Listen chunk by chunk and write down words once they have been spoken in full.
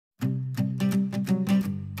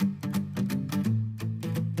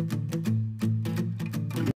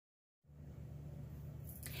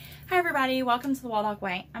everybody, welcome to the Waldock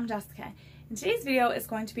Way. I'm Jessica, and today's video is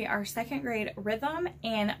going to be our second grade rhythm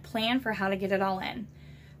and plan for how to get it all in.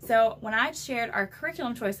 So when I shared our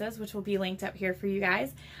curriculum choices, which will be linked up here for you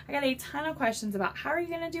guys, I got a ton of questions about how are you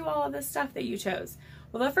going to do all of this stuff that you chose.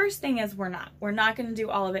 Well, the first thing is we're not going to do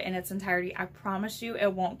all of it in its entirety. I promise you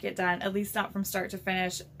it won't get done, at least not from start to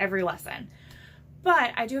finish every lesson.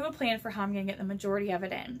 But I do have a plan for how I'm going to get the majority of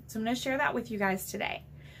it in. So I'm going to share that with you guys today.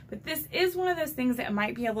 But this is one of those things that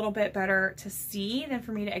might be a little bit better to see than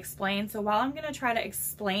for me to explain. So while I'm going to try to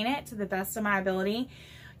explain it to the best of my ability,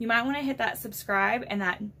 you might want to hit that subscribe and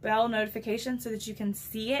that bell notification so that you can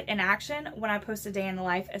see it in action when I post a day in the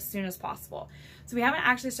life as soon as possible. So we haven't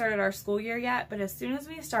actually started our school year yet, but as soon as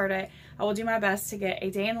we start it, I will do my best to get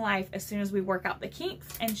a day in the life as soon as we work out the kinks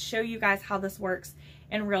and show you guys how this works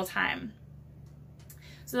in real time.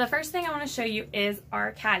 So the first thing I want to show you is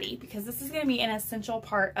our caddy, because this is going to be an essential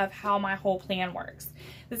part of how my whole plan works.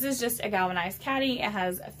 This is just a galvanized caddy. It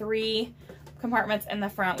has 3 compartments in the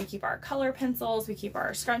front. We keep our color pencils, we keep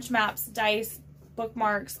our scrunch maps, dice,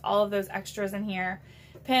 bookmarks, all of those extras in here.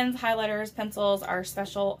 Pens, highlighters, pencils, our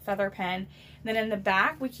special feather pen. And then in the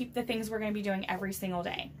back, we keep the things we're going to be doing every single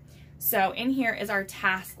day. So in here is our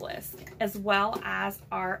task list, as well as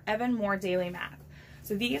our Evan Moore daily math.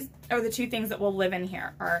 So these are the 2 things that will live in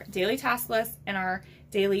here, our daily task list and our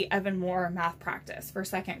daily Evan Moore math practice for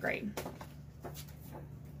 2nd grade.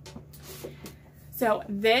 So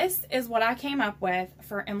this is what I came up with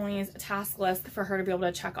for Emily's task list for her to be able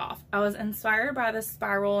to check off. I was inspired by the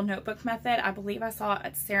spiral notebook method. I believe I saw it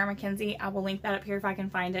at Sarah McKenzie. I will link that up here if I can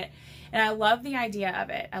find it. And I love the idea of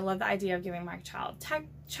it. I love the idea of giving my child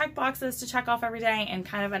check boxes to check off every day and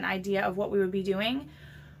kind of an idea of what we would be doing.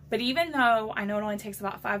 But even though I know it only takes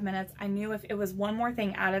about 5 minutes, I knew if it was one more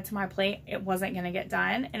thing added to my plate, it wasn't going to get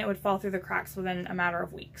done and it would fall through the cracks within a matter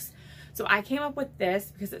of weeks. So I came up with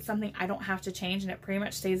this because it's something I don't have to change and it pretty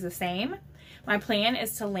much stays the same. My plan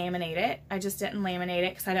is to laminate it. I just didn't laminate it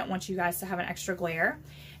because I didn't want you guys to have an extra glare.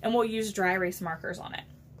 And we'll use dry erase markers on it.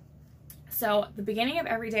 So the beginning of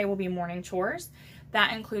every day will be morning chores.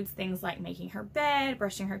 That includes things like making her bed,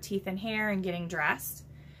 brushing her teeth and hair, and getting dressed.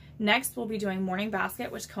 Next, we'll be doing morning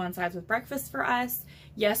basket, which coincides with breakfast for us.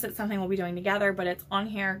 Yes, it's something we'll be doing together, but it's on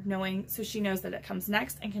here so she knows that it comes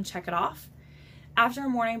next and can check it off. After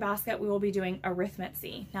morning basket, we will be doing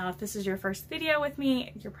arithmancy. Now, if this is your first video with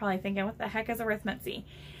me, you're probably thinking, what the heck is arithmancy?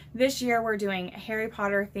 This year, we're doing a Harry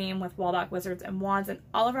Potter theme with Waldock Wizards and Wands, and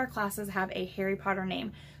all of our classes have a Harry Potter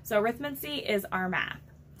name. So arithmancy is our math.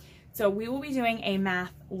 So we will be doing a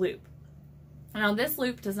math loop. Now this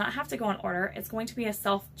loop does not have to go in order. It's going to be a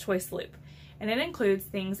self-choice loop, and it includes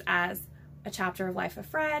things as a chapter of Life of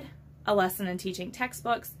Fred, a lesson in teaching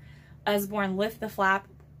textbooks, Usborne Lift the Flap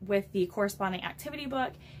with the corresponding activity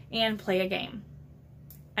book, and play a game.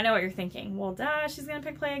 I know what you're thinking. Well, duh, she's going to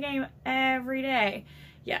pick play a game every day.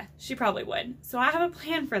 Yeah, she probably would. So I have a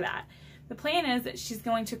plan for that. The plan is that she's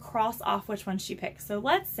going to cross off which one she picks. So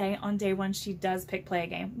let's say on day 1 she does pick play a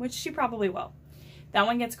game, which she probably will. That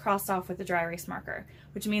one gets crossed off with a dry erase marker,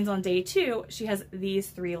 which means on day 2, she has these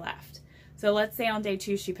 3 left. So let's say on day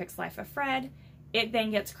 2, she picks Life of Fred. It then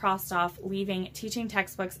gets crossed off, leaving teaching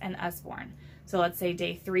textbooks and Usborne. So let's say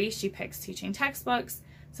day 3, she picks teaching textbooks.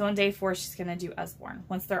 So on day 4, she's going to do Usborne.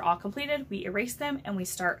 Once they're all completed, we erase them and we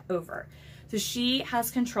start over. So she has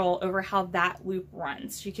control over how that loop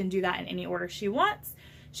runs. She can do that in any order she wants.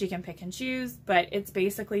 She can pick and choose, but it's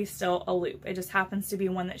basically still a loop. It just happens to be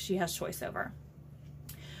one that she has choice over.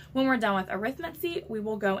 When we're done with arithmancy, we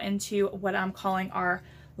will go into what I'm calling our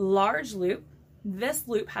large loop. This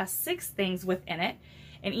loop has 6 things within it,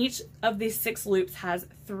 and each of these 6 loops has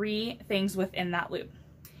 3 things within that loop.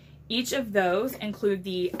 Each of those include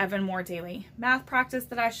the Evan Moore daily math practice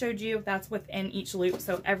that I showed you. That's within each loop,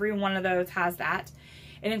 so every one of those has that.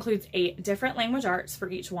 It includes a different language arts for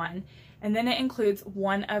each one, and then it includes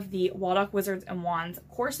one of the Waldock Wizards and Wands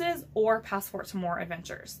courses or Passport to More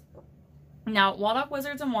adventures. Now, Waldock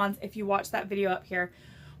Wizards and Wands, if you watch that video up here,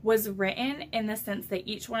 was written in the sense that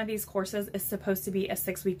each one of these courses is supposed to be a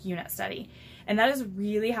 6-week unit study. And that is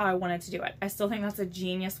really how I wanted to do it. I still think that's a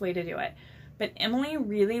genius way to do it. But Emily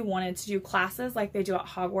really wanted to do classes like they do at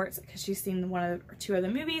Hogwarts because she's seen 1 or 2 of the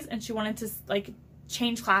movies, and she wanted to like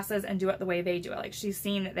change classes and do it the way they do it. Like she's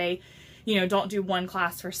seen that they, don't do 1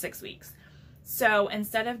 class for 6 weeks. So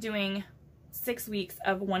instead of doing 6 weeks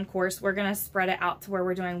of 1 course, we're going to spread it out to where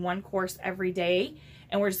we're doing 1 course every day,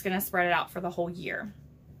 and we're just going to spread it out for the whole year.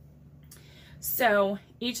 So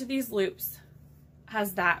each of these loops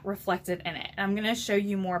has that reflected in it. And I'm going to show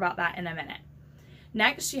you more about that in a minute.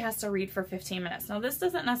 Next, she has to read for 15 minutes. Now, this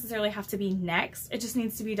doesn't necessarily have to be next. It just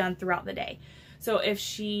needs to be done throughout the day. So if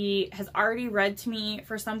she has already read to me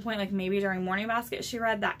for some point, like maybe during morning basket she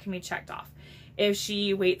read, that can be checked off. If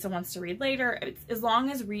she waits and wants to read later, as long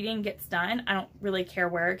as reading gets done, I don't really care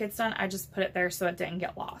where it gets done. I just put it there so it didn't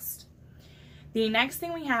get lost. The next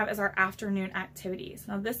thing we have is our afternoon activities.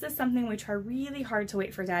 Now this is something we try really hard to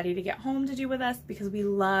wait for Daddy to get home to do with us because we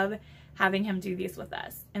love having him do these with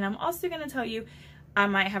us. And I'm also going to tell you, I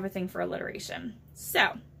might have a thing for alliteration.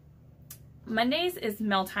 So Mondays is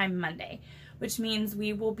Mealtime Monday, which means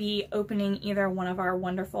we will be opening either one of our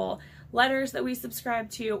wonderful letters that we subscribe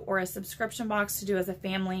to or a subscription box to do as a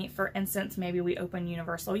family. For instance, maybe we open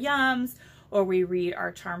Universal Yums, or we read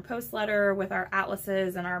our Charm Post letter with our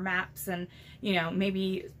atlases and our maps, and you know,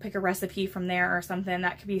 maybe pick a recipe from there or something.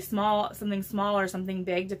 That could be small, something small or something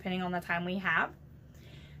big depending on the time we have.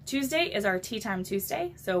 Tuesday is our Tea Time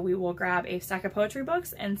Tuesday, so we will grab a stack of poetry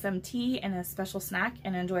books and some tea and a special snack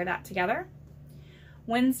and enjoy that together.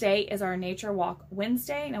 Wednesday is our Nature Walk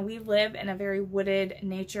Wednesday. Now we live in a very wooded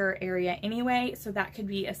nature area anyway, so that could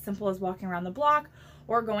be as simple as walking around the block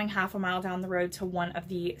or going half a mile down the road to one of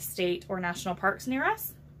the state or national parks near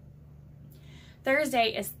us.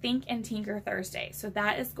 Thursday is Think and Tinker Thursday. So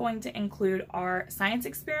that is going to include our science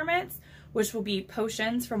experiments, which will be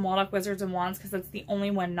potions from Waldock Wizards and Wands, because that's the only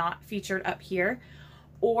one not featured up here.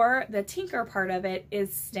 Or the Tinker part of it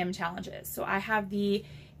is STEM challenges. So I have the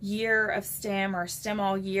Year of STEM or STEM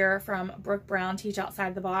All Year from Brooke Brown, Teach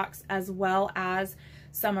Outside the Box, as well as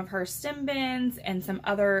some of her STEM bins and some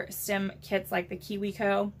other STEM kits like the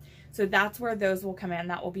KiwiCo. So that's where those will come in.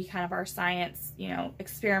 That will be kind of our science, you know,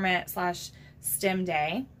 experiment slash STEM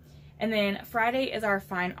day. And then Friday is our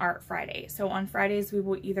Fine Art Friday. So on Fridays, we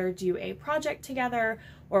will either do a project together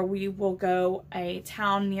or we will go, a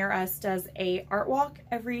town near us does a art walk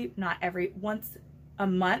once a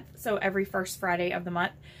month. So every first Friday of the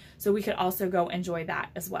month. So we could also go enjoy that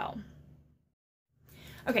as well.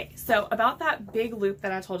 Okay, so about that big loop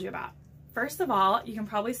that I told you about. First of all, you can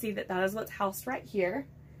probably see that that is what's housed right here.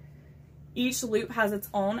 Each loop has its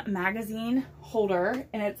own magazine holder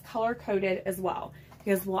and it's color coded as well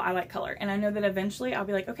because, well, I like color. And I know that eventually I'll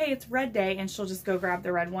be like, okay, it's red day, and she'll just go grab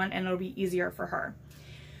the red one and it'll be easier for her.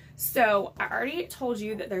 So I already told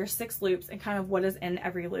you that there are 6 loops and kind of what is in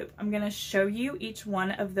every loop. I'm going to show you each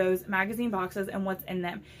one of those magazine boxes and what's in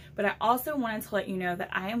them. But I also wanted to let you know that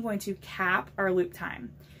I am going to cap our loop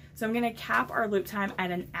time. So I'm going to cap our loop time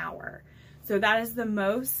at an hour. So that is the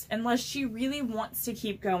most, unless she really wants to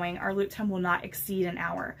keep going, our loop time will not exceed an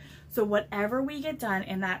hour. So whatever we get done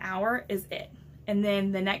in that hour is it. And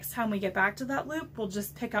then the next time we get back to that loop, we'll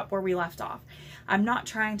just pick up where we left off. I'm not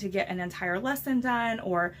trying to get an entire lesson done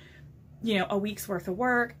or, you know, a week's worth of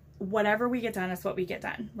work. Whatever we get done is what we get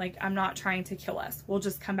done. Like, I'm not trying to kill us. We'll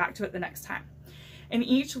just come back to it the next time. And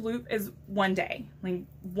each loop is one day. Like,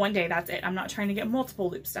 one day, that's it. I'm not trying to get multiple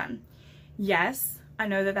loops done. Yes, I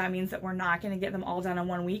know that that means that we're not going to get them all done in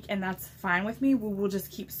 1 week, and that's fine with me. We will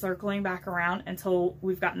just keep circling back around until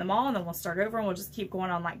we've gotten them all, and then we'll start over, and we'll just keep going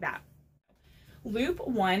on like that. Loop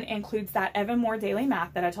 1 includes that Evan Moore daily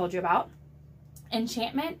math that I told you about,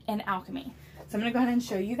 enchantment, and alchemy. So I'm going to go ahead and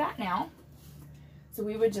show you that now. So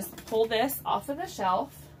we would just pull this off of the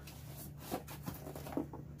shelf.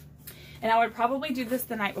 And I would probably do this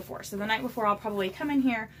the night before. So the night before, I'll probably come in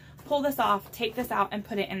here, pull this off, take this out, and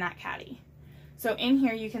put it in that caddy. So in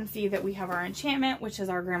here, you can see that we have our enchantment, which is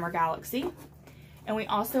our Grammar Galaxy. And we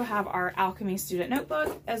also have our alchemy student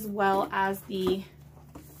notebook, as well as the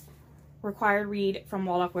required read from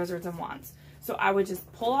Waldock Wizards and Wands. So I would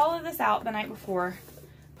just pull all of this out the night before,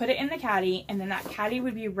 put it in the caddy, and then that caddy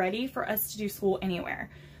would be ready for us to do school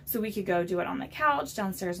anywhere. So we could go do it on the couch,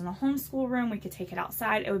 downstairs in the homeschool room, we could take it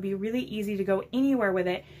outside. It would be really easy to go anywhere with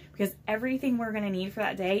it because everything we're going to need for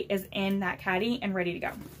that day is in that caddy and ready to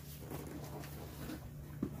go.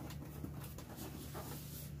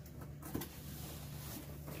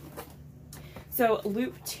 So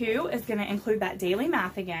loop 2 is going to include that daily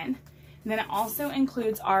math again. And then it also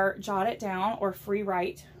includes our jot it down or free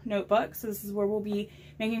write notebook. So this is where we'll be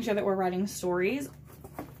making sure that we're writing stories.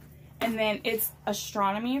 And then it's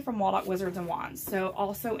astronomy from Waldock Wizards and Wands. So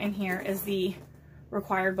also in here is the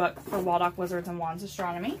required book for Waldock Wizards and Wands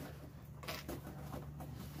astronomy.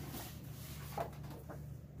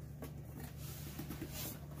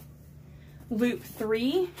 Loop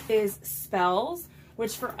 3 is spells,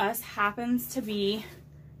 which for us happens to be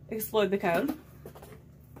Explode the Code.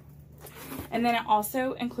 And then it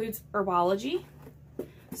also includes herbology.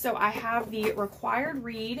 So I have the required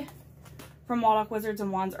read from Waldock Wizards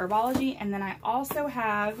and Wands herbology, and then I also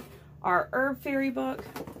have our herb fairy book,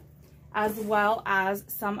 as well as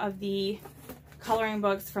some of the coloring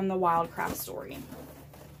books from the Wildcraft story.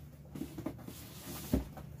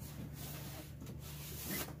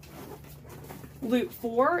 Loop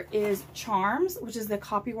 4 is Charms, which is the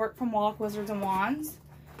copywork from Waldock Wizards and Wands,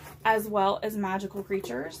 as well as Magical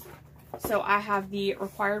Creatures. So I have the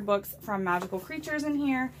required books from Magical Creatures in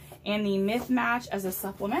here and the Myth Match as a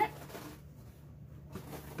supplement.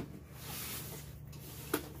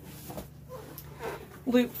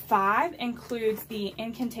 Loop 5 includes the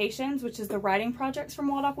Incantations, which is the writing projects from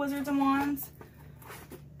Waldock Wizards and Wands,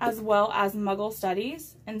 as well as Muggle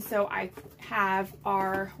Studies. And so I have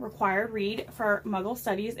our required read for Muggle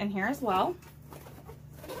Studies in here as well.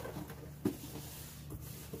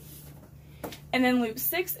 And then loop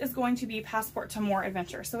 6 is going to be Passport to More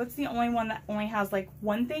Adventure. So it's the only one that only has like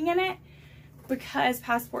one thing in it, because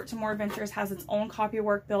Passport to More Adventures has its own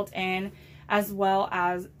copywork built in, as well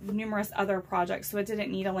as numerous other projects. So it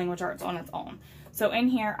didn't need a language arts on its own. So in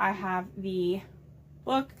here I have the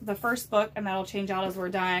book, the first book, and that'll change out as we're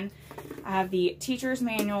done. I have the teacher's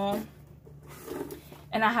manual,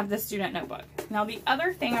 and I have the student notebook. Now the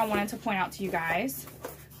other thing I wanted to point out to you guys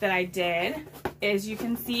that I did is you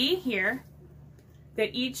can see here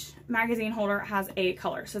that each magazine holder has a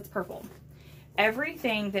color, so it's purple.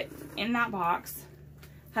 Everything that in that box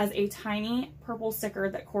has a tiny purple sticker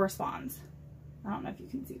that corresponds. I don't know if you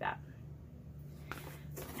can see that.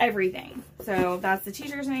 Everything. So that's the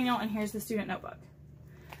teacher's manual, and here's the student notebook.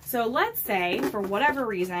 So let's say, for whatever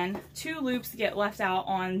reason, 2 loops get left out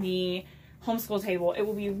on the homeschool table. It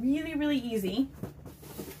will be really, really easy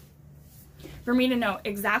for me to know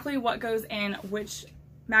exactly what goes in which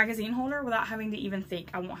magazine holder without having to even think.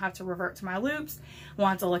 I won't have to revert to my loops. I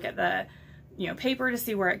won't have to look at the paper to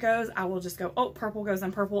see where it goes. I will just go, oh, purple goes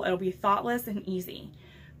in purple. It'll be thoughtless and easy.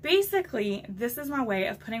 Basically, this is my way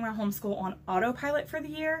of putting my homeschool on autopilot for the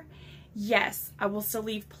year. Yes, I will still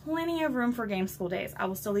leave plenty of room for game school days. I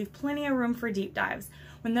will still leave plenty of room for deep dives.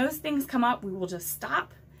 When those things come up, we will just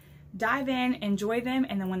stop, dive in, enjoy them,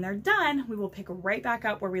 and then when they're done, we will pick right back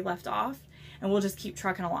up where we left off, and we'll just keep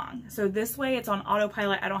trucking along. So this way it's on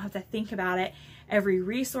autopilot. I don't have to think about it. Every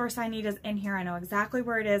resource I need is in here. I know exactly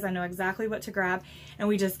where it is. I know exactly what to grab, and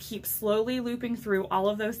we just keep slowly looping through all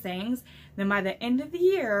of those things. Then by the end of the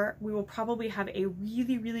year, we will probably have a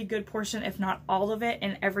really, really good portion, if not all of it,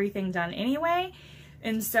 and everything done anyway.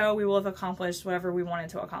 And so we will have accomplished whatever we wanted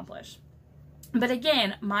to accomplish. But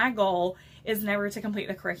again, my goal is never to complete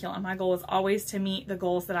the curriculum. My goal is always to meet the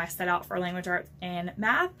goals that I set out for language arts and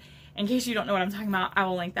math. In case you don't know what I'm talking about, I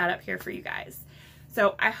will link that up here for you guys.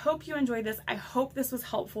 So I hope you enjoyed this. I hope this was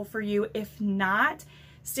helpful for you. If not,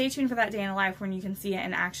 stay tuned for that day in the life when you can see it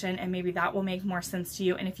in action, and maybe that will make more sense to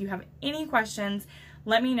you. And if you have any questions,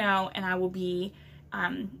 let me know, and I will be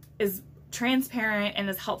as transparent and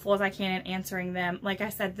as helpful as I can in answering them. Like I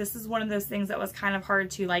said, this is one of those things that was kind of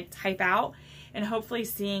hard to type out, and hopefully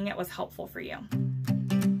seeing it was helpful for you.